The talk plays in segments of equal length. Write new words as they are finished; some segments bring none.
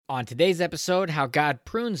On today's episode, how God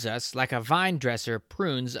prunes us like a vine dresser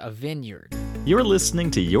prunes a vineyard. You're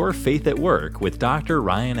listening to Your Faith at Work with Dr.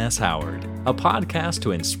 Ryan S. Howard, a podcast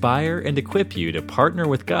to inspire and equip you to partner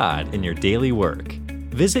with God in your daily work.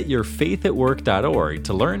 Visit yourfaithatwork.org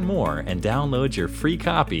to learn more and download your free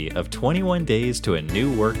copy of 21 Days to a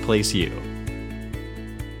New Workplace You.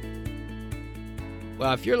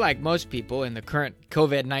 Well, if you're like most people in the current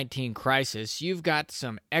COVID-19 crisis, you've got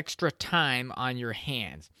some extra time on your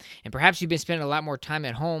hands. And perhaps you've been spending a lot more time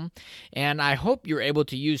at home, and I hope you're able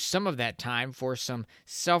to use some of that time for some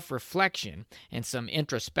self-reflection and some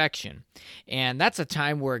introspection. And that's a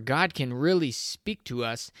time where God can really speak to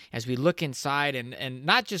us as we look inside and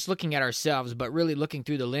not just looking at ourselves, but really looking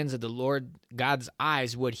through the lens of the Lord God's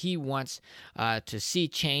eyes, what He wants to see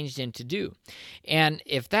changed and to do. And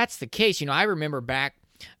if that's the case, I remember back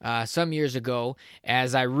some years ago,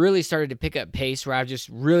 as I really started to pick up pace, where I was just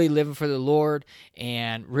really living for the Lord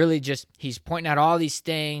and really just, He's pointing out all these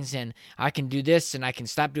things and I can do this and I can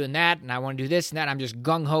stop doing that and I want to do this and that. I'm just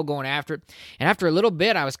gung-ho going after it. And after a little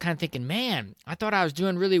bit, I was kind of thinking, man, I thought I was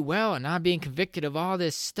doing really well and now I'm being convicted of all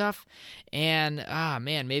this stuff. And,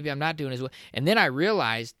 maybe I'm not doing as well. And then I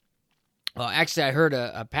realized, actually, I heard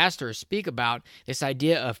a pastor speak about this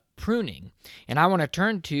idea of pruning. And I want to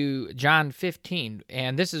turn to John 15,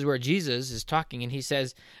 and this is where Jesus is talking, and He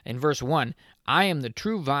says in verse 1, I am the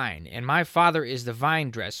true vine, and my Father is the vine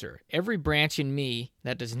dresser. Every branch in me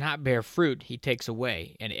that does not bear fruit, He takes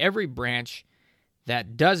away, and every branch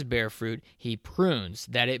that does bear fruit, He prunes,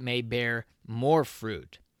 that it may bear more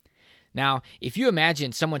fruit. Now, if you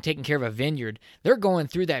imagine someone taking care of a vineyard, they're going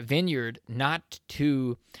through that vineyard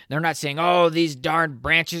they're not saying, oh, these darn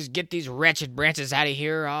branches, get these wretched branches out of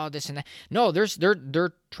here, all this and that. No,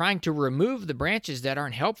 they're trying to remove the branches that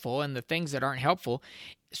aren't helpful and the things that aren't helpful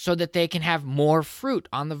so that they can have more fruit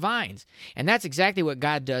on the vines. And that's exactly what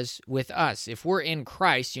God does with us. If we're in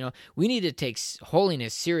Christ, we need to take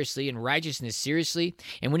holiness seriously and righteousness seriously.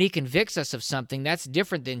 And when He convicts us of something, that's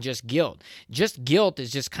different than just guilt. Just guilt is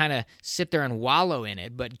just kind of sit there and wallow in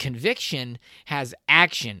it. But conviction has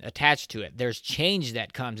action attached to it. There's change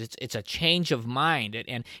that comes. It's a change of mind.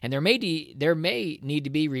 And there may need to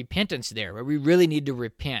be repentance there, where we really need to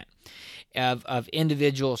repent of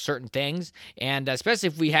individual certain things, and especially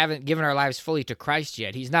if we haven't given our lives fully to Christ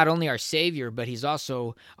yet. He's not only our Savior, but He's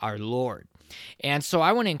also our Lord. And so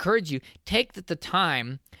I want to encourage you, take the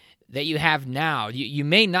time that you have now. You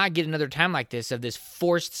may not get another time like this, of this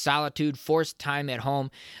forced solitude, forced time at home.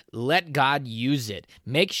 Let God use it.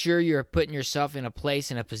 Make sure you're putting yourself in a place,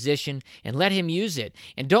 in a position, and let Him use it.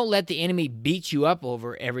 And don't let the enemy beat you up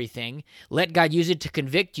over everything. Let God use it to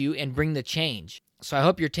convict you and bring the change. So I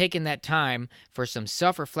hope you're taking that time for some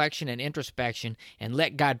self-reflection and introspection, and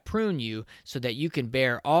let God prune you so that you can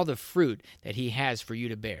bear all the fruit that He has for you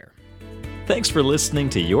to bear. Thanks for listening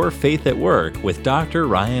to Your Faith at Work with Dr.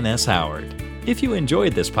 Ryan S. Howard. If you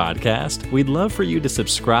enjoyed this podcast, we'd love for you to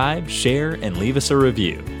subscribe, share, and leave us a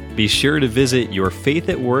review. Be sure to visit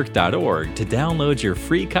yourfaithatwork.org to download your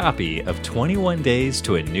free copy of 21 Days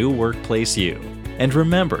to a New Workplace You. And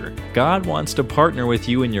remember, God wants to partner with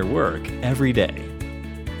you in your work every day.